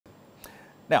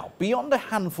Now, beyond a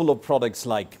handful of products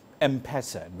like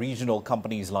MPESA and regional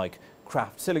companies like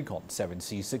Craft Silicon,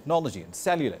 Seas Technology and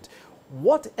Cellulant,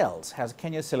 what else has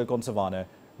Kenya's Silicon Savannah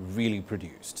really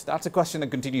produced? That's a question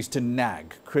that continues to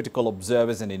nag critical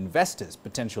observers and investors,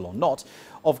 potential or not,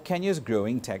 of Kenya's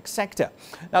growing tech sector.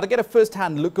 Now, to get a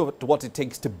first-hand look at what it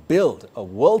takes to build a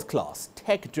world-class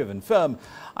tech-driven firm,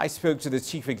 I spoke to the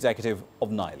chief executive of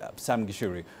NaiLab, Sam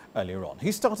Gichuru, earlier on.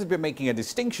 He started by making a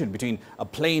distinction between a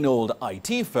plain old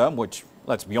IT firm, which,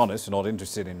 let's be honest, we're not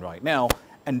interested in right now,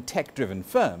 and tech-driven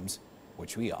firms,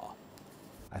 which we are.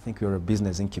 I think we're a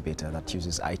business incubator that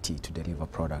uses IT to deliver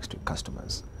products to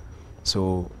customers.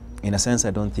 So, in a sense,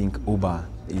 I don't think Uber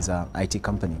is an IT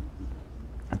company.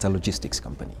 It's a logistics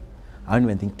company. I don't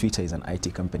even think Twitter is an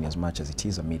IT company as much as it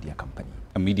is a media company.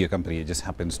 A media company, it just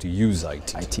happens to use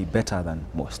IT. IT better than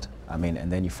most. I mean,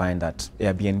 and then you find that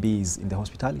Airbnb is in the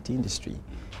hospitality industry.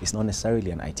 It's not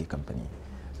necessarily an IT company.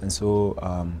 And so,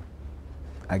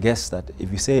 I guess that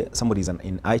if you say somebody's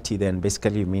in IT, then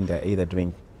basically you mean they're either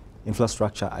doing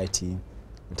infrastructure IT in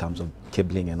terms of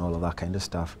cabling and all of that kind of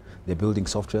stuff. They're building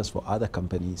softwares for other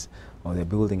companies, or they're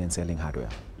building and selling hardware.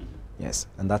 Yes,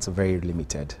 and that's a very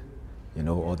limited,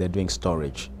 or they're doing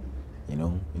storage, in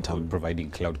terms of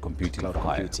providing cloud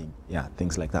computing. Yeah,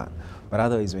 things like that. But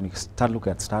otherwise, when you start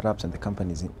looking at startups and the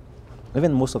companies,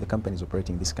 even most of the companies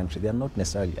operating in this country, they're not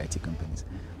necessarily IT companies.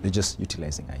 They're just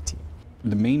utilizing IT.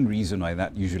 The main reason why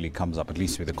that usually comes up, at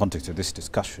least with the context of this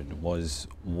discussion, was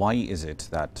why is it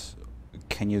that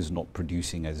Kenya is not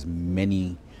producing as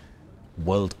many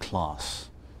world-class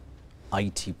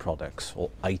IT products or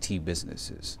IT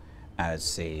businesses as,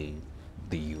 say,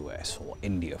 the US or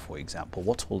India, for example?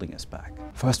 What's holding us back?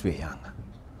 First, we're young.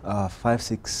 5,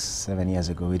 6, 7 years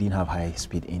ago, we didn't have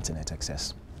high-speed internet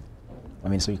access. I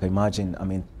mean, so you can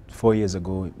imagine, 4 years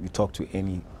ago, you talk to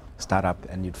any startup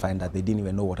and you'd find that they didn't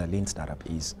even know what a lean startup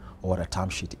is, or what a term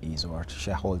sheet is, or what a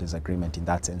shareholders agreement in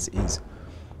that sense is.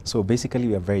 So basically,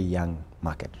 we're a very young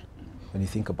market when you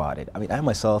think about it. I mean, I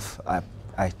myself,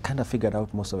 I kind of figured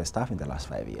out most of the stuff in the last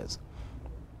 5 years.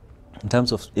 In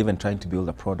terms of even trying to build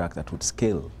a product that would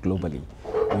scale globally,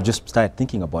 you just started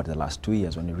thinking about the last 2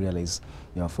 years when you realize,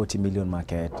 40 million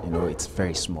market, it's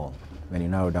very small. When you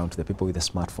narrow down to the people with the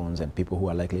smartphones and people who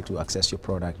are likely to access your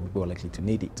product, people who are likely to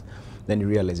need it, then you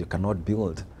realize you cannot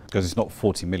build. Because it's not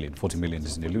 40 million. 40 million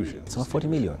is an illusion. It's not 40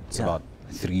 million. It's about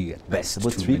 3 at best. It's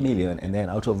about 3 million, and then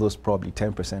out of those, probably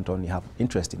 10% only have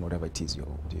interest in whatever it is you're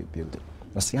building.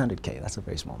 That's 300K. That's a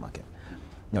very small market.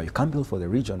 Now, you can't build for the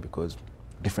region because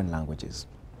different languages.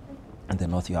 In the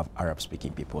north, you have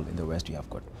Arab-speaking people. In the west, you have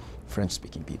got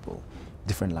French-speaking people.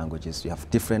 Different languages. You have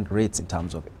different rates in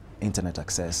terms of internet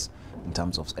access, in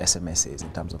terms of SMSs,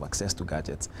 in terms of access to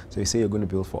gadgets. So you say you're going to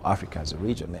build for Africa as a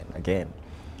region, then again,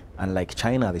 unlike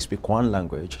China, they speak one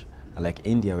language, unlike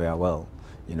India,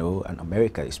 and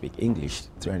America, they speak English,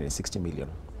 360 million.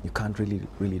 You can't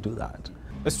really do that.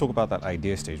 Let's talk about that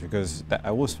idea stage, because I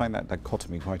always find that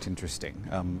dichotomy quite interesting.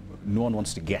 No one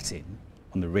wants to get in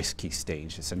on the risky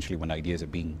stage, essentially when ideas are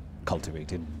being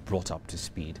cultivated, brought up to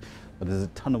speed. But there's a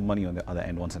ton of money on the other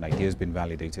end once an idea has been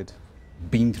validated,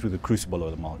 been through the crucible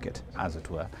of the market, as it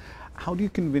were. How do you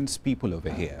convince people over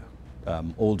here,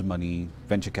 old money,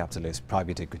 venture capitalists,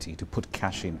 private equity, to put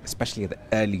cash in, especially at the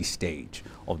early stage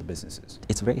of the businesses?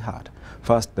 It's very hard.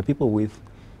 First, the people with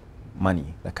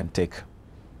money that can take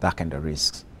that kind of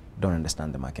risks don't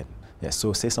understand the market. Yes,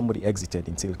 so say somebody exited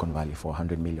in Silicon Valley for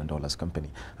 $100 million company.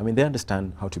 They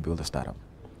understand how to build a startup,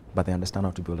 but they understand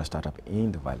how to build a startup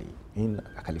in the Valley, in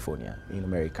California, in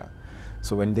America.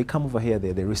 So when they come over here,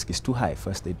 the risk is too high.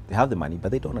 First, they have the money,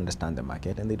 but they don't understand the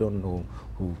market, and they don't know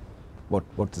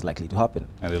what is likely to happen.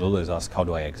 And they'll always ask, how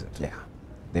do I exit? Yeah.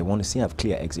 They want to see a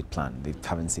clear exit plan. They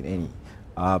haven't seen any.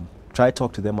 Try to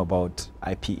talk to them about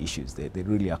IP issues. They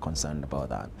really are concerned about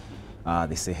that.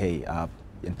 They say, hey,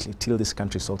 until this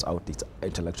country sorts out its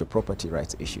intellectual property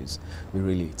rights issues,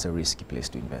 it's a risky place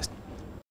to invest.